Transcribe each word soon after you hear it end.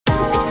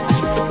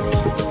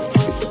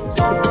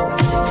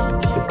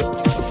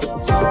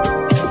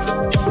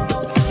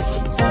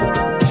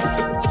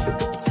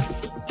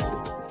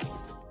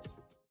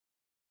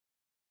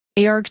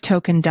ARG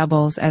token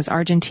doubles as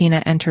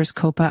Argentina enters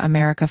Copa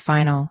America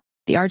final.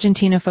 The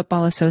Argentina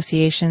Football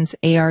Association's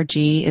ARG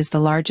is the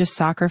largest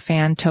soccer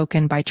fan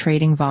token by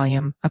trading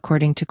volume,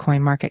 according to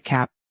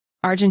CoinMarketCap.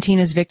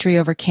 Argentina's victory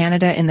over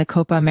Canada in the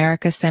Copa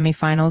America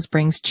semifinals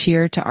brings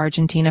cheer to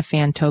Argentina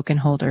fan token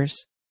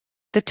holders.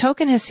 The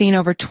token has seen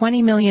over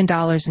 $20 million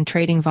in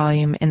trading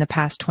volume in the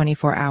past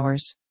 24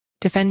 hours.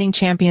 Defending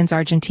champions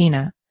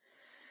Argentina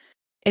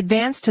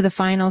advanced to the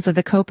finals of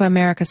the Copa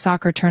America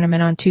soccer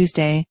tournament on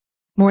Tuesday,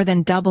 more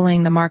than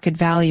doubling the market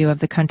value of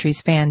the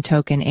country's fan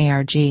token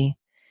ARG.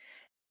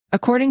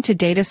 According to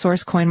data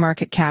source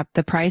CoinMarketCap,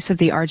 the price of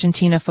the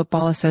Argentina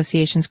Football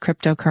Association's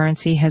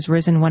cryptocurrency has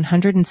risen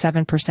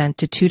 107%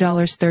 to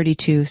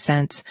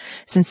 $2.32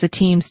 since the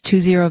team's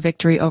 2-0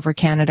 victory over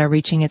Canada,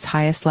 reaching its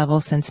highest level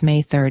since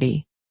May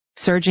 30,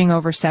 surging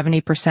over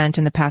 70%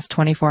 in the past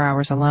 24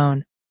 hours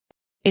alone.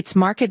 Its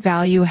market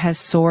value has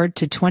soared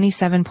to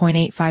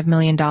 $27.85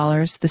 million,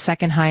 the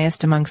second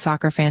highest among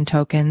soccer fan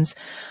tokens,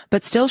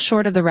 but still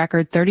short of the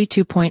record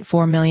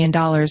 $32.4 million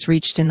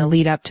reached in the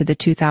lead-up to the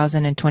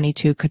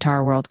 2022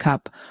 Qatar World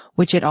Cup,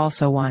 which it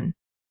also won.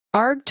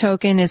 ARG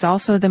token is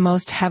also the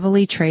most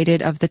heavily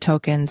traded of the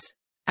tokens.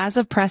 As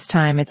of press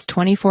time, its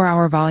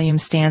 24-hour volume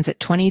stands at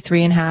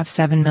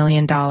 $23.57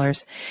 million,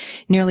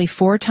 nearly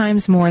 4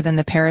 times more than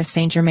the Paris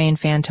Saint-Germain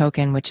fan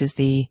token, which is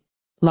the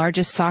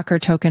largest soccer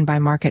token by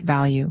market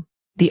value.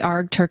 The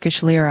ARG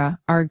Turkish lira,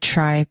 ARG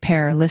Tri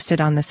pair listed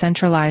on the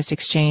centralized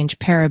exchange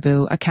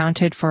Paribu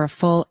accounted for a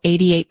full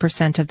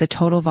 88% of the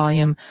total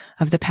volume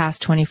of the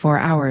past 24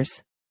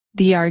 hours.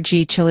 The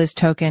ARG Chiles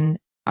token,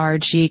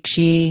 ARG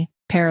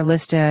pair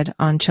listed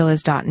on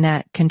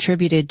chiles.net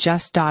contributed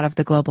just of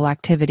the global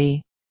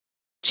activity.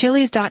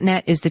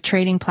 Chiles.net is the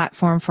trading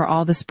platform for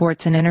all the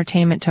sports and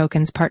entertainment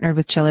tokens partnered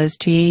with Chiles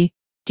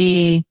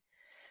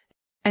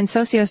and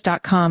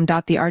Socios.com.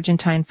 The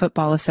Argentine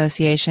Football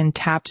Association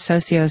tapped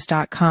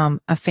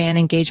Socios.com, a fan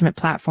engagement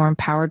platform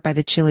powered by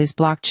the Chiles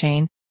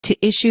blockchain,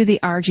 to issue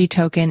the ARG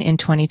token in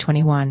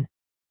 2021.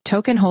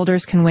 Token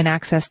holders can win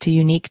access to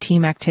unique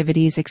team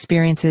activities,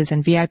 experiences,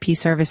 and VIP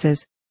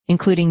services,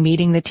 including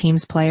meeting the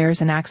team's players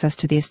and access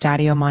to the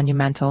Estadio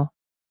Monumental,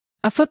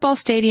 a football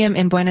stadium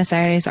in Buenos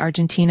Aires,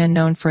 Argentina,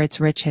 known for its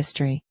rich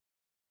history.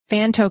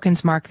 Fan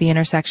tokens mark the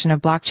intersection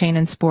of blockchain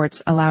and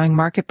sports, allowing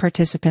market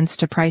participants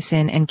to price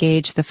in and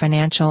gauge the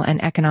financial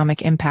and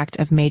economic impact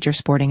of major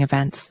sporting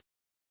events.